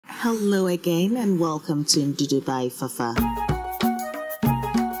Hello again and welcome to Ndudu by Fafa.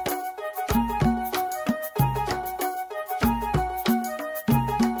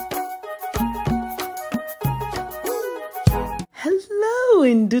 Hello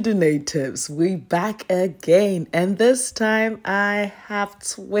Ndudu natives, we back again, and this time I have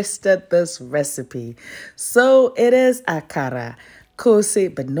twisted this recipe. So it is Akara,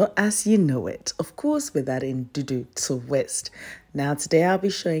 Koose, but not as you know it, of course with that Ndudu twist. Now today I'll be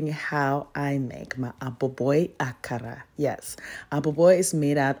showing you how I make my Aboboi Akara. Yes, Aboboi is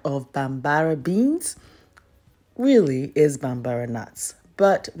made out of Bambara beans, really is Bambara nuts,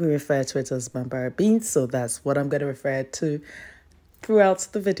 but we refer to it as Bambara beans, so that's what I'm going to refer to throughout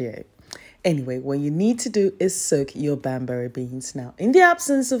the video. Anyway, what you need to do is soak your Bambara beans. Now, in the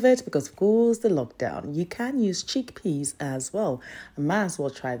absence of it, because of course the lockdown, you can use chickpeas as well. I might as well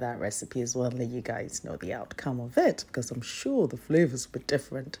try that recipe as well and let you guys know the outcome of it, because I'm sure the flavors will be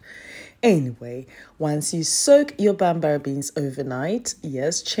different. Anyway, once you soak your Bambara beans overnight,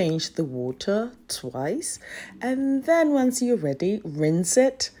 yes, change the water twice. And then once you're ready, rinse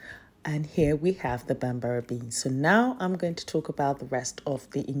it. And here we have the Bambara beans. So now I'm going to talk about the rest of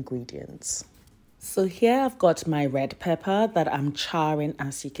the ingredients. So here I've got my red pepper that I'm charring,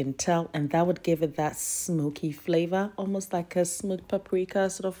 as you can tell, and that would give it that smoky flavor, almost like a smoked paprika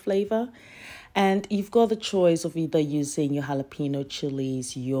sort of flavor. And you've got the choice of either using your jalapeno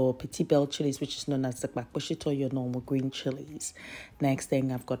chilies, your petit bell chilies, which is known as the bakbushito, or your normal green chilies. Next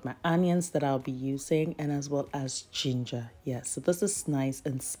thing, I've got my onions that I'll be using, and as well as ginger. Yes, so this is nice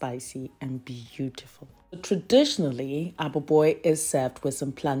and spicy and beautiful. Traditionally, Aboboi is served with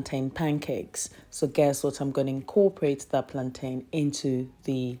some plantain pancakes. So guess what? I'm going to incorporate that plantain into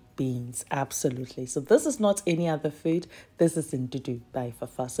the beans. Absolutely. So this is not any other food. This is Ndudu by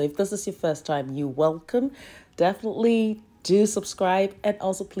Fafa. So if this is your first time, you're welcome. Definitely do subscribe, and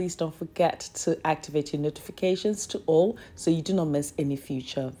also please don't forget to activate your notifications to all so you do not miss any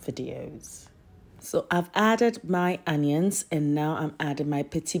future videos. So I've added my onions, and now I'm adding my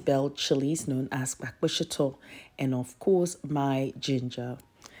petit bell chilies known as bakbushito, and of course my ginger.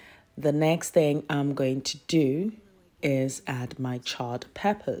 The next thing I'm going to do is add my charred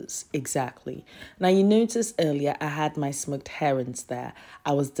peppers. Exactly. Now you noticed earlier I had my smoked herrings there.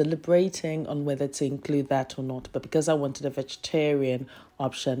 I was deliberating on whether to include that or not, but because I wanted a vegetarian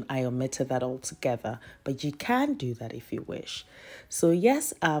option, I omitted that altogether. But you can do that if you wish. So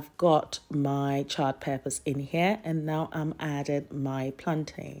yes, I've got my charred peppers in here, and now I'm adding my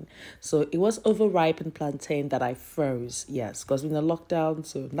plantain. So it was overripened plantain that I froze, yes, because we're in a lockdown,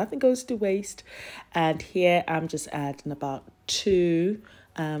 so nothing goes to waste. And here I'm just adding about 2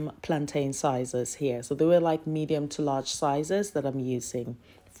 plantain sizes here. So they were like medium to large sizes that I'm using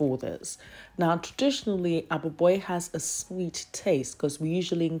for this. Now, traditionally, Aboboi has a sweet taste because we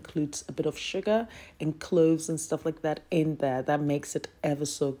usually include a bit of sugar and cloves and stuff like that in there. That makes it ever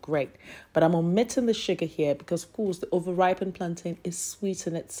so great. But I'm omitting the sugar here because, of course, the overripened plantain is sweet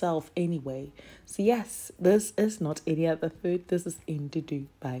in itself anyway. So yes, this is not any other food. This is Ndudu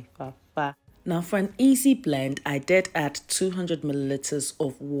by Fafa. Now for an easy blend, I did add 200 milliliters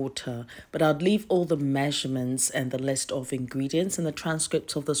of water, but I'll leave all the measurements and the list of ingredients and the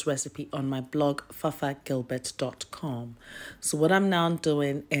transcript of this recipe on my blog, fafagilbert.com. So what I'm now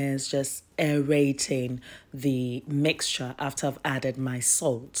doing is just aerating the mixture after I've added my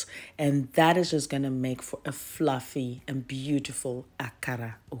salt, and that is just going to make for a fluffy and beautiful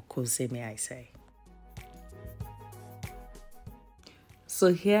akara, or koose, may I say.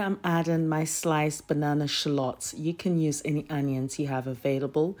 So here I'm adding my sliced banana shallots. You can use any onions you have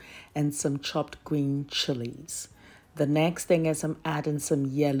available and some chopped green chilies. The next thing is I'm adding some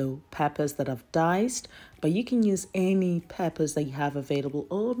yellow peppers that I've diced, but you can use any peppers that you have available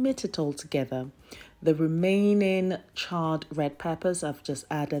or omit it altogether. The remaining charred red peppers, I've just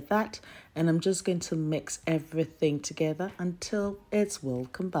added that, and I'm just going to mix everything together until it's well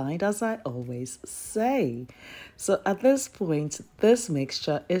combined, as I always say. So at this point, this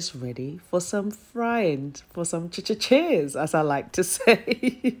mixture is ready for some frying, for some cheers, as I like to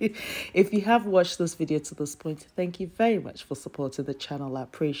say. If you have watched this video to this point, thank you very much for supporting the channel. I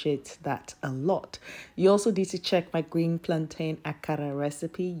appreciate that a lot. You also need to check my green plantain akara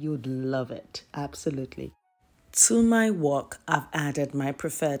recipe. You'd love it. Absolutely. To my wok, I've added my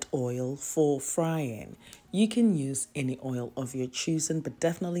preferred oil for frying. You can use any oil of your choosing, but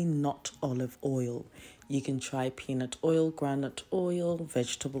definitely not olive oil. You can try peanut oil, groundnut oil,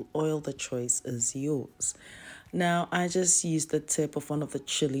 vegetable oil. The choice is yours. Now, I just used the tip of one of the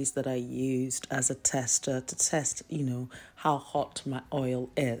chilies that I used as a tester to test, how hot my oil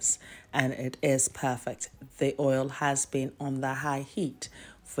is. And it is perfect. The oil has been on the high heat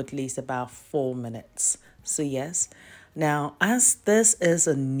for at least about 4 minutes. So yes, now as this is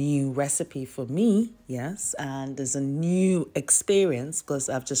a new recipe for me, yes, and there's a new experience because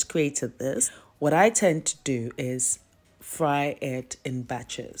I've just created this, what I tend to do is fry it in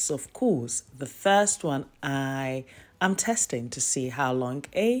batches. So of course, the first one I'm testing to see how long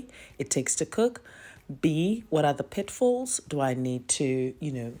A, it takes to cook, B, what are the pitfalls? Do I need to,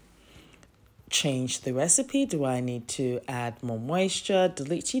 change the recipe? Do I need to add more moisture,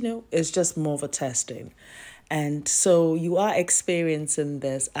 delete? It's just more of a testing. And so you are experiencing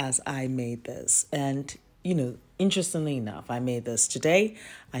this as I made this. And, interestingly enough, I made this today.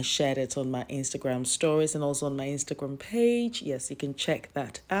 I shared it on my Instagram stories and also on my Instagram page. Yes, you can check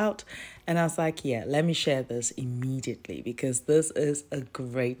that out. And I was like, yeah, let me share this immediately because this is a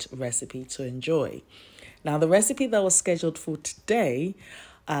great recipe to enjoy. Now, the recipe that was scheduled for today,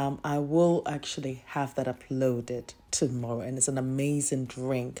 I will actually have that uploaded tomorrow, and it's an amazing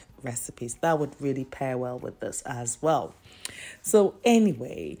drink recipe. So that would really pair well with this as well. So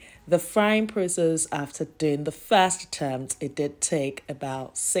anyway, the frying process after doing the first attempt, it did take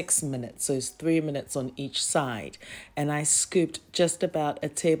about 6 minutes. So it's 3 minutes on each side. And I scooped just about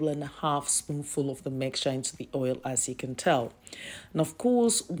 1.5 tablespoonful of the mixture into the oil, as you can tell. And of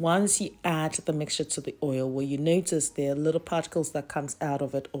course, once you add the mixture to the oil, well, you notice there are little particles that comes out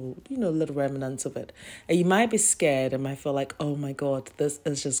of it, or, little remnants of it. And you might be scared and might feel like, oh my God, this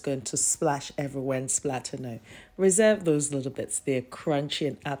is just going to splash everywhere and splatter. No, reserve those little bits. They're crunchy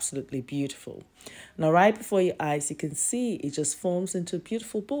and absolutely beautiful. Now, right before your eyes, you can see it just forms into a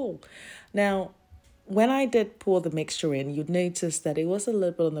beautiful ball. Now, when I did pour the mixture in, you'd notice that it was a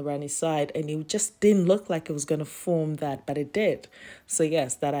little bit on the runny side and it just didn't look like it was going to form that, but it did. So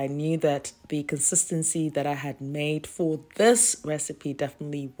yes, that I knew that the consistency that I had made for this recipe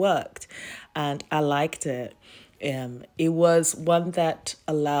definitely worked and I liked it. It was one that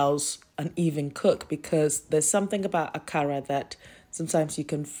allows an even cook because there's something about Akara that sometimes you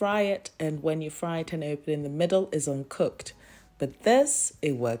can fry it and when you fry it and open in the middle is uncooked. But this,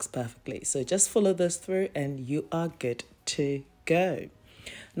 it works perfectly. So just follow this through and you are good to go.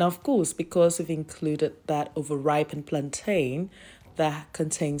 Now, of course, because we've included that overripened plantain that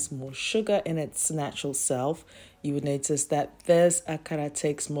contains more sugar in its natural self, you would notice that this akara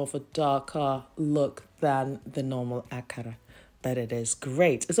takes more of a darker look than the normal akara. But it is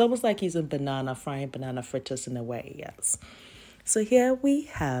great. It's almost like using frying banana fritters in a way, yes. So here we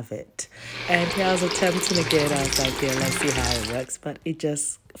have it. And here I was attempting again. I was like, yeah, let's see how it works. But it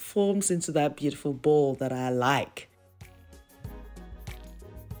just forms into that beautiful ball that I like.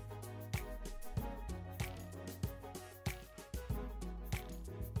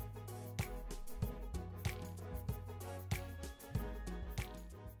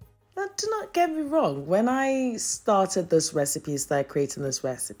 Now, do not get me wrong. When I started this recipe, started creating this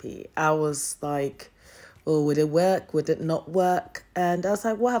recipe, I was like, oh, would it work? Would it not work? And I was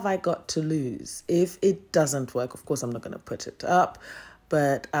like, what have I got to lose? If it doesn't work, of course, I'm not going to put it up,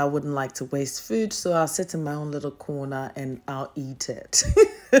 but I wouldn't like to waste food. So I'll sit in my own little corner and I'll eat it.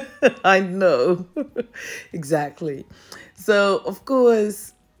 I know. Exactly. So, of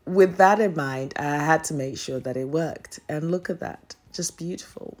course, with that in mind, I had to make sure that it worked. And look at that. Just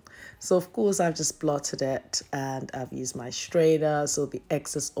beautiful. So of course I've just blotted it and I've used my strainer so the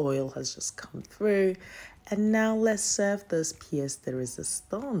excess oil has just come through. And now let's serve this pièce de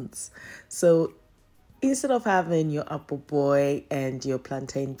résistance. So instead of having your Aboboi and your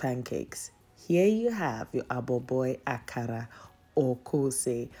plantain pancakes, here you have your Aboboi Akara or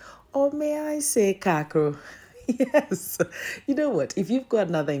Koose, or may I say kakro. Yes. You know what? If you've got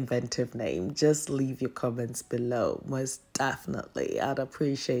another inventive name, just leave your comments below. Most definitely. I'd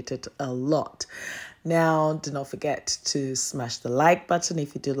appreciate it a lot. Now, do not forget to smash the like button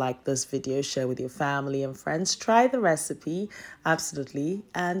if you do like this video. Share with your family and friends. Try the recipe. Absolutely.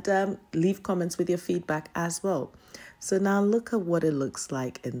 And leave comments with your feedback as well. So now look at what it looks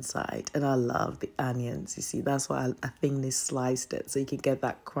like inside. And I love the onions. You see, that's why I think they sliced it so you can get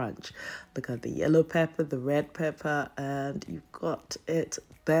that crunch. Look at the yellow pepper, the red pepper, and you've got it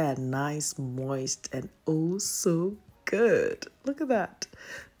there. Nice, moist, and oh so good. Look at that.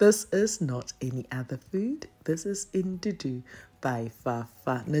 This is not any other food. This is Ndudu by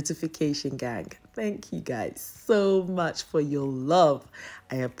Fafa. Notification gang. Thank you guys so much for your love.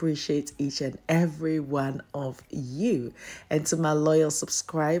 I appreciate each and every one of you. And to my loyal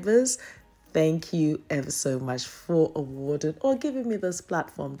subscribers, thank you ever so much for awarding or giving me this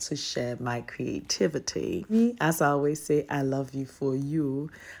platform to share my creativity. Me, as I always say, I love you for you.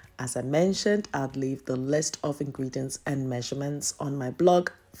 As I mentioned, I'll leave the list of ingredients and measurements on my blog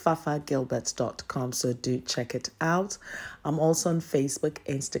fafagilbert.com. So do check it out. I'm also on Facebook,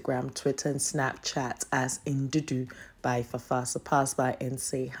 Instagram, Twitter, and Snapchat as Ndudu by Fafa. So pass by and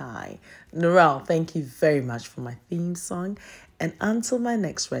say hi. Noral, thank you very much for my theme song. And until my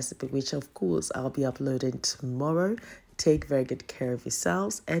next recipe, which of course I'll be uploading tomorrow, take very good care of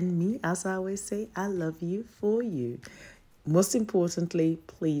yourselves. And me, as I always say, I love you for you. Most importantly,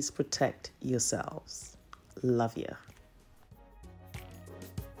 please protect yourselves. Love you.